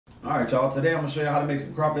Alright y'all, today I'm going to show you how to make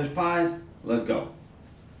some crawfish pies. Let's go.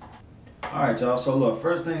 Alright y'all, so look,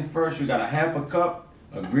 first thing first, you got a half a cup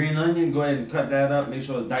of green onion. Go ahead and cut that up, make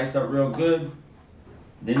sure it's diced up real good.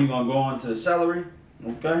 Then you're going to go on to the celery,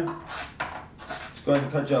 okay? Just go ahead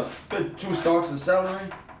and cut you up good 2 stalks of celery.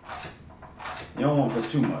 You don't want to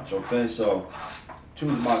put too much, okay? So 2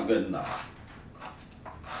 is about good enough.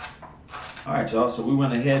 Alright y'all, so we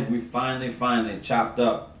went ahead, we finally chopped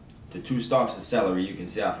up the 2 stalks of celery. You can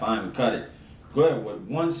see how fine we cut it. Go ahead with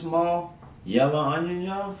 1 small yellow onion,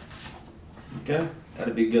 y'all. Okay,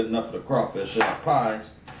 that'll be good enough for the crawfish pies.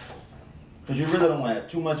 Because you really don't want to have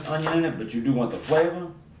too much onion in it, but you do want the flavor.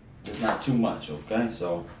 It's not too much, okay?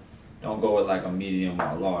 So don't go with like a medium or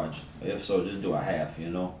a large. If so, just do a half, you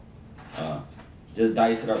know. Just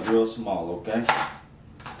dice it up real small, okay?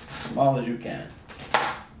 Small as you can.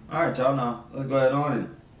 Alright y'all, now let's go ahead on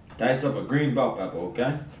and dice up a green bell pepper,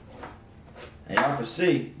 okay? And y'all can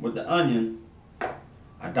see with the onion,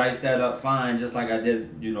 I diced that up fine just like I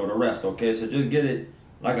did, you know, the rest, okay? So just get it,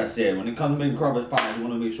 like I said, when it comes to making crawfish pies, you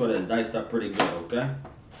want to make sure that it's diced up pretty good, okay?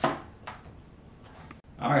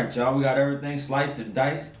 Alright y'all, we got everything sliced and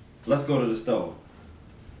diced. Let's go to the stove.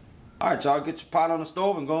 Alright y'all, get your pot on the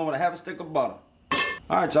stove and go in with a half a stick of butter.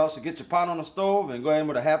 Alright y'all, so get your pot on the stove and go in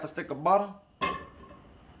with a half a stick of butter.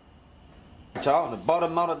 Y'all, the butter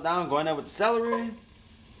melted down, go in there with the celery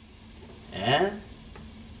and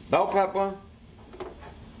bell pepper,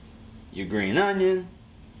 your green onion,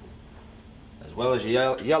 as well as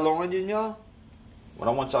your yellow onion, y'all. What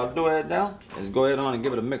I want y'all to do right now is go ahead on and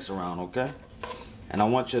give it a mix around, okay? And I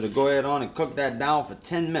want you to go ahead on and cook that down for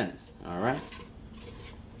 10 minutes, alright?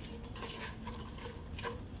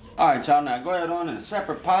 Alright y'all, now go ahead on in a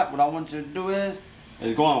separate pot. What I want you to do is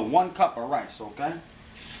go on 1 cup of rice, okay?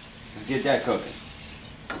 Let's get that cooking.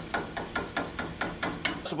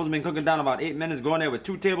 Supposed to be cooking down about 8 minutes. Go in there with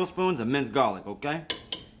 2 tablespoons of minced garlic, okay?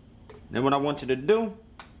 Then what I want you to do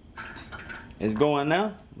is go in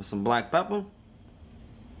there with some black pepper.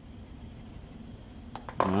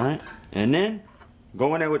 Alright. And then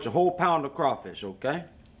go in there with your whole pound of crawfish, okay?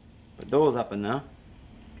 Put those up in there.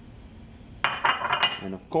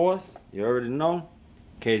 And of course, you already know,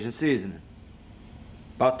 Cajun seasoning.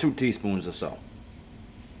 About 2 teaspoons or so.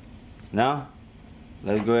 Now,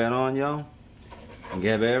 let's go ahead on, y'all, and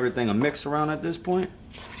give everything a mix around at this point.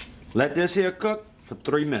 Let this here cook for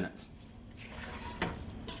 3 minutes.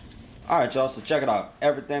 Alright y'all, so check it out.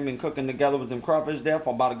 Everything been cooking together with them crawfish there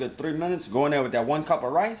for about a good 3 minutes. Go in there with that 1 cup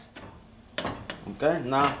of rice. Okay,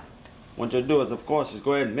 now what you'll do is, of course, just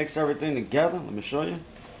go ahead and mix everything together. Let me show you.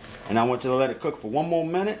 And I want you to let it cook for 1 more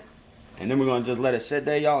minute. And then we're going to just let it sit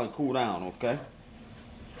there, y'all, and cool down, okay?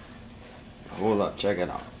 Hold up, check it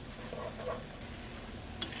out.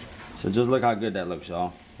 So just look how good that looks,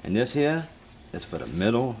 y'all. And this here is for the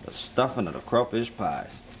middle, the stuffing of the crawfish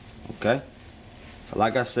pies. Okay? So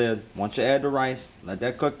like I said, once you add the rice, let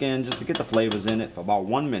that cook in just to get the flavors in it for about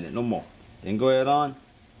 1 minute, no more. Then go ahead on,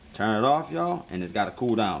 turn it off, y'all, and it's got to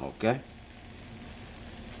cool down, okay?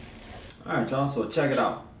 Alright, y'all, so check it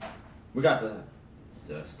out. We got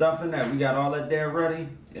the stuffing that we got all that there ready.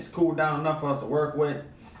 It's cooled down enough for us to work with.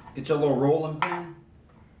 Get your little rolling pin.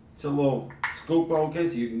 Get your little scoop, okay,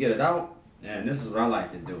 so you can get it out. And this is what I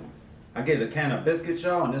like to do. I get a can of biscuits,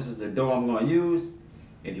 y'all, and this is the dough I'm going to use.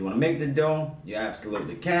 If you want to make the dough, you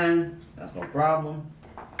absolutely can. That's no problem.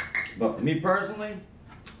 But for me personally,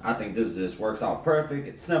 I think this just works out perfect.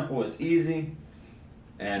 It's simple, it's easy.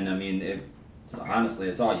 And I mean, so honestly,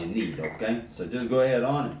 it's all you need, okay? So just go ahead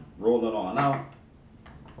on and roll it on out.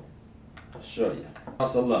 I'll show you.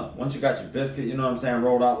 Also look, once you got your biscuit, you know what I'm saying,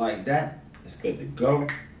 rolled out like that, it's good to go.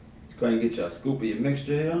 Just go ahead and get you a scoop of your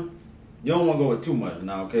mixture here. You don't want to go with too much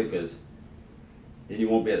now, okay? Because then you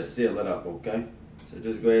won't be able to seal it up, okay? So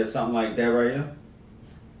just go ahead, something like that right here.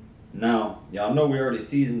 Now, y'all know we already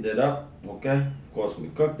seasoned it up, okay? Of course, we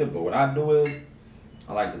cooked it, but what I do is,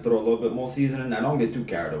 I like to throw a little bit more seasoning. I don't get too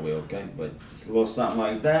carried away, okay? But just a little something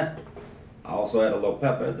like that. I also add a little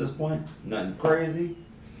pepper at this point, nothing crazy.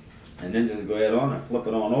 And then just go ahead on and flip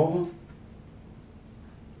it on over,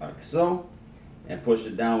 like so. And push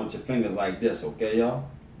it down with your fingers like this, okay, y'all?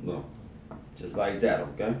 Look, just like that,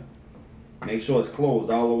 okay? Make sure it's closed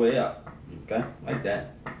all the way up. Okay, like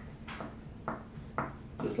that.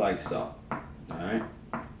 Just like so. Alright.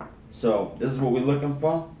 So this is what we're looking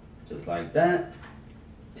for. Just like that.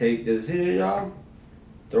 Take this here, y'all.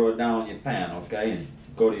 Throw it down on your pan, okay? And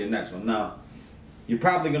go to your next one. Now, you're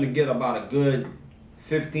probably gonna get about a good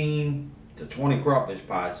 15 to 20 crawfish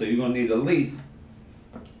pies. So you're gonna need at least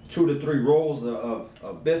 2 to 3 rolls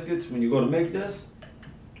of biscuits when you go to make this.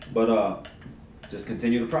 But just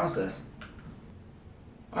continue the process.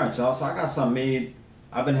 Alright, y'all, so I got some made.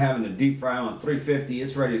 I've been having a deep fry on 350.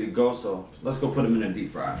 It's ready to go, so let's go put them in the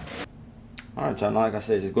deep fry. Alright, y'all, like I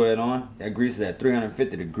said, just go ahead on. That grease is at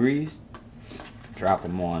 350 degrees. Drop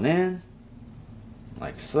them on in,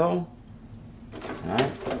 like so.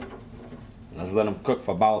 Alright. Let's let them cook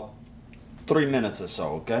for about 3 minutes or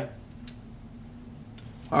so, okay?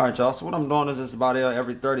 Alright, y'all, so what I'm doing is just about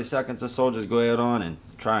every 30 seconds or so, just go ahead on and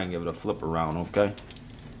try and give it a flip around, okay?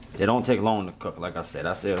 They don't take long to cook, like I said.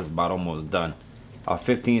 I said it's about almost done.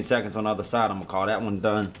 15 seconds on the other side, I'm gonna call that one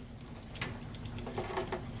done.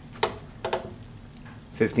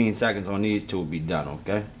 15 seconds on these two will be done,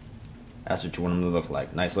 okay? That's what you want them to look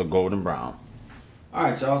like. Nice little golden brown.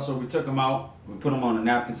 Alright, y'all, so we took them out. We put them on a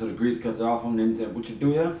napkin so the grease cuts off them. Then what you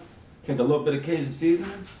do here, take a little bit of Cajun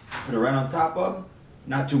seasoning, put it right on top of them.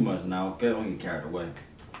 Not too much now, okay? Don't get carried away.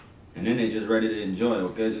 And then they're just ready to enjoy,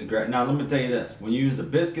 okay? Just grab. Now, let me tell you this. When you use the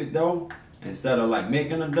biscuit dough, instead of like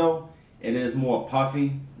making a dough, it is more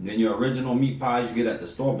puffy than your original meat pies you get at the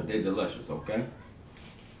store, but they're delicious, okay?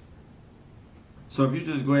 So if you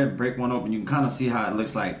just go ahead and break one open, you can kind of see how it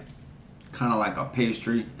looks like, kind of like a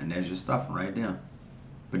pastry, and there's your stuffing right there.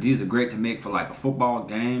 But these are great to make for like a football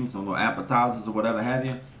game, some little appetizers or whatever have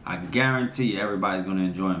you. I guarantee you everybody's going to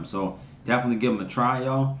enjoy them. So definitely give them a try,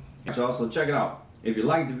 y'all. Y'all, so check it out. If you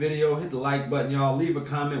liked the video, hit the like button, y'all. Leave a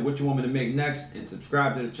comment what you want me to make next, and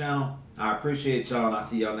subscribe to the channel. I appreciate y'all, and I'll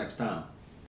see y'all next time.